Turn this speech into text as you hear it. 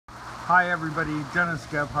Hi everybody, Dennis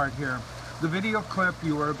Gebhardt here. The video clip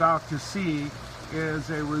you are about to see is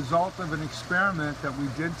a result of an experiment that we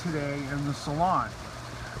did today in the salon.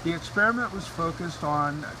 The experiment was focused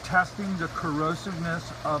on testing the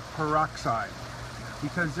corrosiveness of peroxide,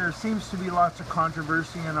 because there seems to be lots of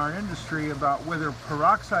controversy in our industry about whether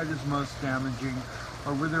peroxide is most damaging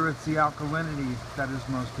or whether it's the alkalinity that is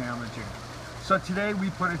most damaging. So today we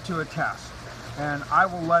put it to a test. And I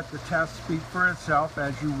will let the test speak for itself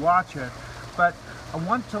as you watch it. But I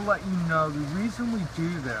want to let you know the reason we do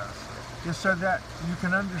this is so that you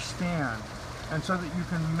can understand and so that you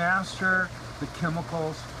can master the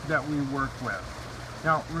chemicals that we work with.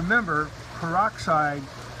 Now remember, peroxide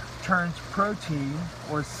turns protein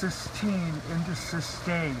or cysteine into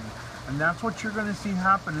cysteine. And that's what you're going to see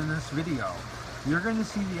happen in this video. You're going to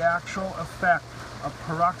see the actual effect of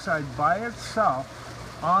peroxide by itself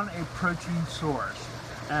on a protein source,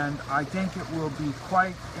 and I think it will be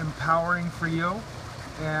quite empowering for you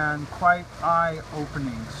and quite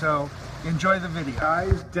eye-opening. So enjoy the video.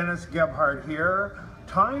 Guys, Dennis Gebhardt here.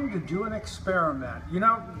 Time to do an experiment. You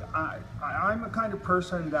know, I'm the kind of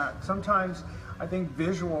person that sometimes I think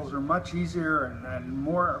visuals are much easier and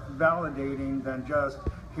more validating than just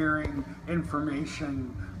hearing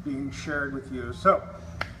information being shared with you. So,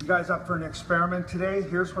 you guys up for an experiment today?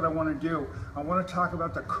 Here's what I want to do. I want to talk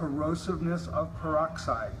about the corrosiveness of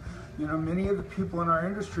peroxide. You know, many of the people in our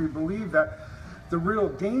industry believe that the real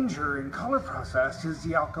danger in color process is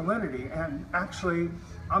the alkalinity, and actually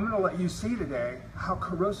I'm going to let you see today how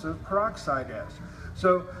corrosive peroxide is.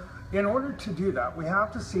 So in order to do that, we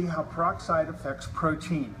have to see how peroxide affects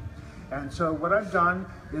protein. And so what I've done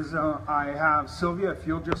is I have, Sylvia, if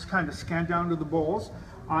you'll just kind of scan down to the bowls,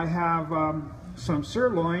 I have some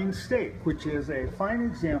sirloin steak, which is a fine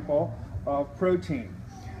example of protein.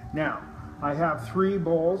 Now, I have 3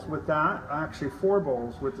 bowls with that, actually 4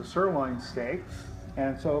 bowls with the sirloin steak.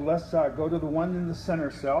 And so let's go to the one in the center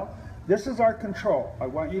cell. This is our control. I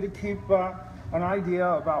want you to keep an idea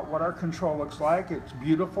about what our control looks like. It's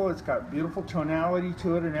beautiful, it's got beautiful tonality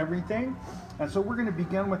to it and everything. And so we're going to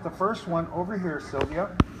begin with the first one over here,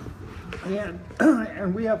 Sylvia.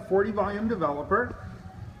 And we have 40 volume developer.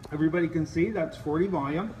 Everybody can see that's 40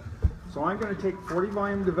 volume. So I'm going to take 40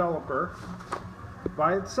 volume developer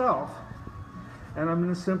by itself, and I'm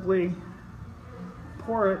going to simply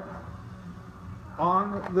pour it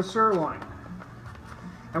on the sirloin.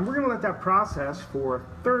 And we're going to let that process for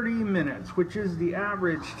 30 minutes, which is the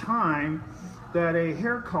average time that a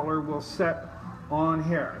hair color will set on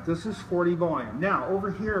hair. This is 40 volume. Now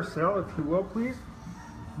over here, Sil, if you will please,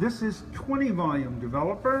 this is 20 volume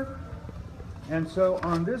developer. And so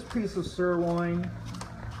on this piece of sirloin,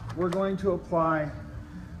 we're going to apply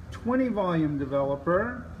 20 volume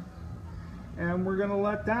developer, and we're going to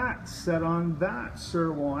let that set on that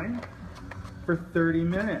sirloin for 30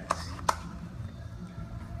 minutes.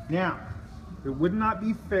 Now, it would not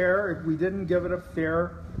be fair if we didn't give it a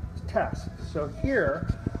fair test. So here,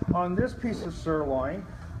 on this piece of sirloin,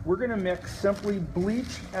 we're going to mix simply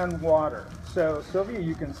bleach and water. So Sylvia,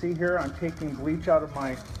 you can see here I'm taking bleach out of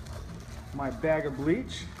my bag of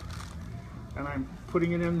bleach, and I'm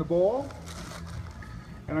putting it in the bowl,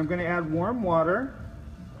 and I'm going to add warm water,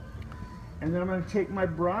 and then I'm going to take my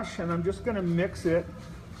brush and I'm just going to mix it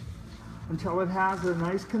until it has a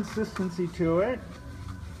nice consistency to it.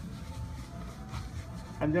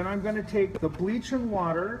 And then I'm going to take the bleach and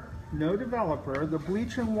water, no developer, the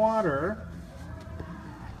bleach and water,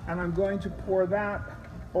 and I'm going to pour that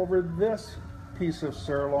over this piece of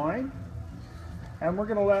sirloin. And we're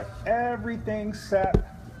going to let everything set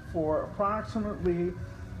for approximately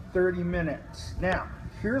 30 minutes. Now,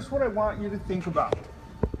 here's what I want you to think about.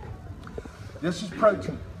 This is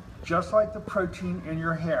protein, just like the protein in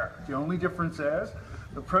your hair. The only difference is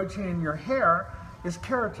the protein in your hair is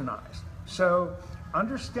keratinized. So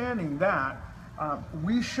understanding that,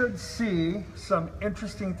 we should see some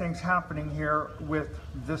interesting things happening here with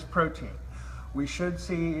this protein. We should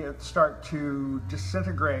see it start to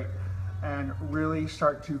disintegrate and really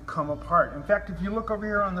start to come apart. In fact, if you look over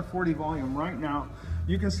here on the 40 volume right now,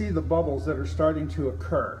 you can see the bubbles that are starting to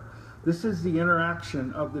occur. This is the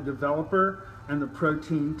interaction of the developer and the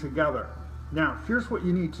protein together. Now, here's what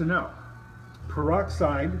you need to know.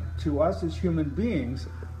 Peroxide, to us as human beings,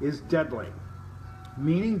 is deadly,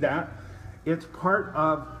 meaning that it's part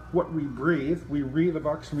of what we breathe. We breathe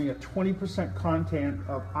approximately a 20% content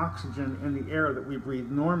of oxygen in the air that we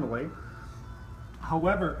breathe normally.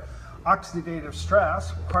 However, oxidative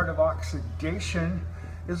stress, part of oxidation,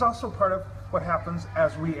 is also part of what happens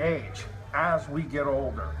as we age, as we get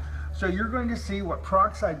older. So you're going to see what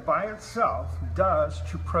peroxide by itself does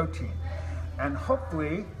to protein. And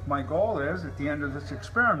hopefully, my goal is, at the end of this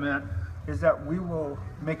experiment, is that we will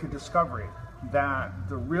make a discovery that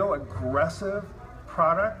the real aggressive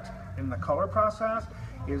product in the color process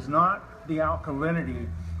is not the alkalinity,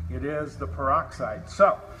 it is the peroxide.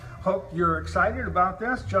 So, hope you're excited about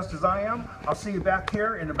this, just as I am. I'll see you back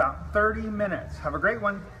here in about 30 minutes. Have a great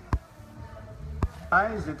one.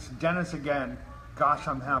 Guys, it's Dennis again. Gosh,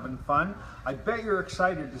 I'm having fun. I bet you're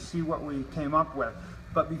excited to see what we came up with.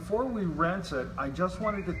 But before we rinse it, I just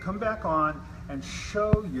wanted to come back on and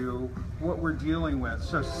show you what we're dealing with.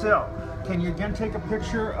 So, Sil, can you again take a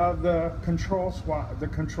picture of the control swatch,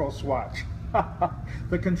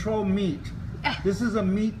 the control meat. This is a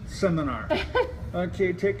meat seminar.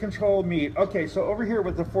 Okay, take control meat. Okay, so over here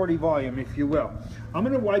with the 40 volume, if you will. I'm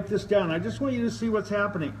gonna wipe this down. I just want you to see what's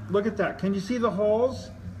happening. Look at that. Can you see the holes?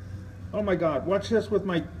 Oh my God, watch this with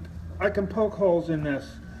my, I can poke holes in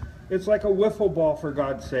this. It's like a wiffle ball, for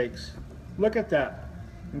God's sakes. Look at that,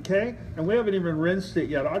 okay? And we haven't even rinsed it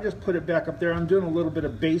yet. I'll just put it back up there. I'm doing a little bit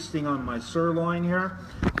of basting on my sirloin here.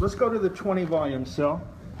 Let's go to the 20 volume, Sil.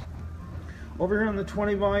 Over here on the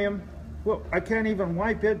 20 volume, well, I can't even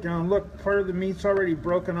wipe it down. Look, part of the meat's already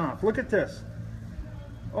broken off. Look at this.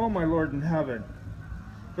 Oh my Lord in heaven.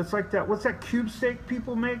 It's like that, what's that cube steak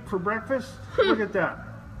people make for breakfast? Look at that.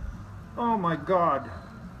 Oh my God.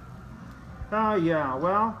 Oh yeah,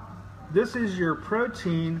 well, this is your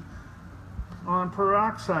protein on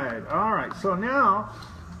peroxide. All right, so now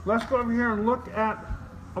let's go over here and look at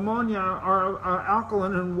ammonia or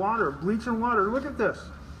alkaline and water, bleach and water. Look at this.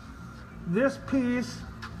 This piece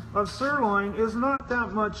of sirloin is not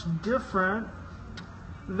that much different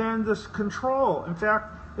than this control. In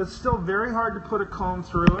fact, it's still very hard to put a comb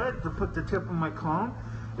through it, to put the tip of my comb.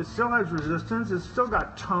 It still has resistance, it's still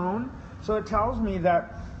got tone. So it tells me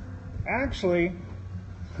that actually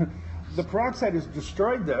the peroxide has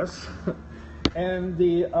destroyed this and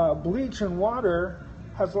the bleach and water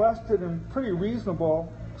has lasted in pretty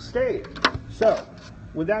reasonable state. So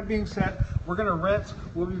with that being said, we're gonna rinse.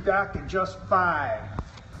 We'll be back in just 5.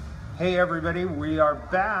 Hey everybody, we are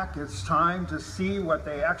back. It's time to see what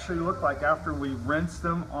they actually look like after we rinse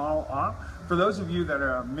them all off. For those of you that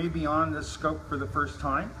are maybe on this scope for the first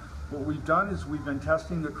time, what we've done is we've been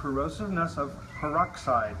testing the corrosiveness of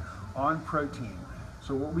peroxide on protein.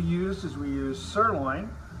 So what we used is we used sirloin,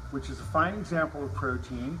 which is a fine example of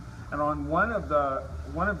protein, and on one of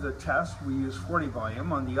the tests we used 40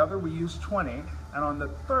 volume, on the other we used 20, and on the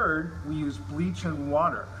third we used bleach and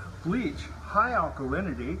water. Bleach, high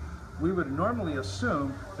alkalinity, we would normally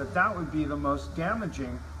assume that that would be the most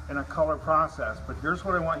damaging in a color process. But here's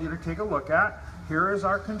what I want you to take a look at. Here is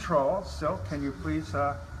our control. So can you please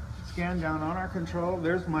scan down on our control?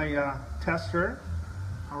 There's my tester.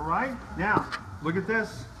 All right, now look at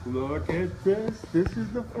this. Look at this. This is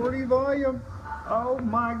the 40 volume. Oh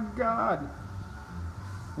my God.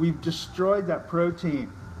 We've destroyed that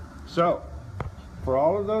protein. So for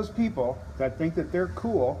all of those people that think that they're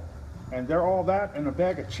cool, and they're all that in a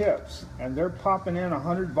bag of chips, and they're popping in a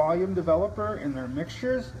 100 volume developer in their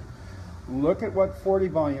mixtures, look at what 40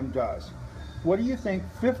 volume does. What do you think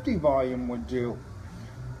 50 volume would do?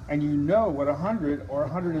 And you know what 100 or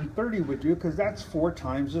 130 would do, because that's 4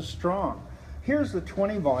 times as strong. Here's the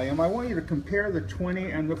 20 volume. I want you to compare the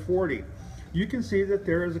 20 and the 40. You can see that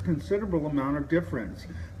there is a considerable amount of difference.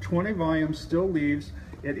 20 volume still leaves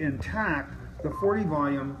it intact. The 40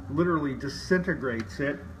 volume literally disintegrates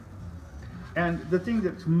it. And the thing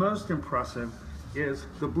that's most impressive is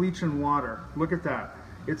the bleach and water. Look at that.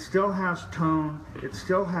 It still has tone, it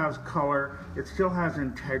still has color, it still has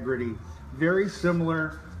integrity. Very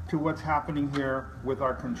similar to what's happening here with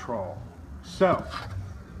our control. So,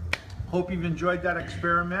 hope you've enjoyed that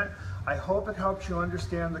experiment. I hope it helps you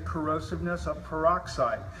understand the corrosiveness of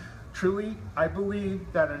peroxide. Truly, I believe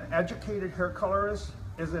that an educated hair colorist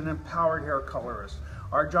is an empowered hair colorist.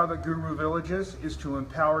 Our job at Guru Villages is to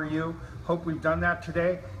empower you. Hope we've done that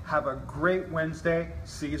today. Have a great Wednesday.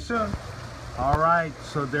 See you soon. All right,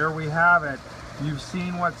 so there we have it. You've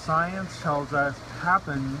seen what science tells us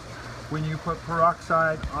happens when you put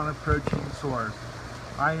peroxide on a protein source.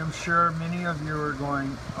 I am sure many of you are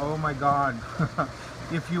going, oh my God.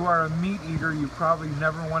 If you are a meat eater, you probably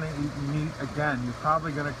never want to eat meat again. You're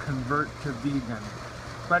probably going to convert to vegan.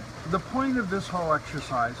 But the point of this whole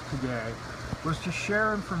exercise today was to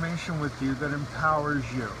share information with you that empowers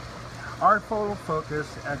you. Our total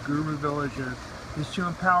focus at Guru Villages is to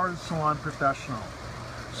empower the salon professional.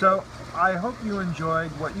 So I hope you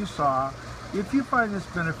enjoyed what you saw. If you find this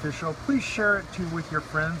beneficial, please share it too with your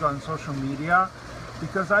friends on social media,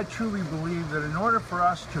 because I truly believe that in order for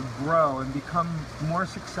us to grow and become more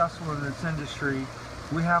successful in this industry,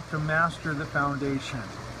 We have to master the foundation.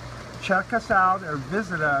 Check us out or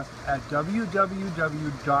visit us at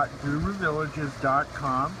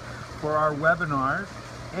www.guruvillages.com for our webinars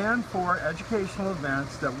and for educational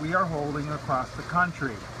events that we are holding across the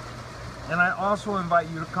country. And I also invite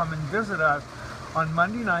you to come and visit us on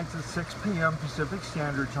Monday nights at 6 p.m. Pacific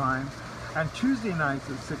Standard Time and Tuesday nights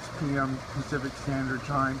at 6 p.m. Pacific Standard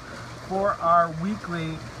Time for our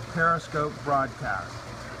weekly Periscope broadcast.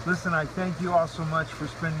 Listen, I thank you all so much for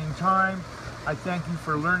spending time. I thank you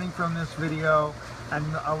for learning from this video and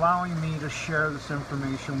allowing me to share this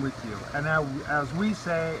information with you. And now, as we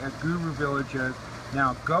say at Guru Villages,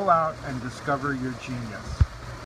 now go out and discover your genius.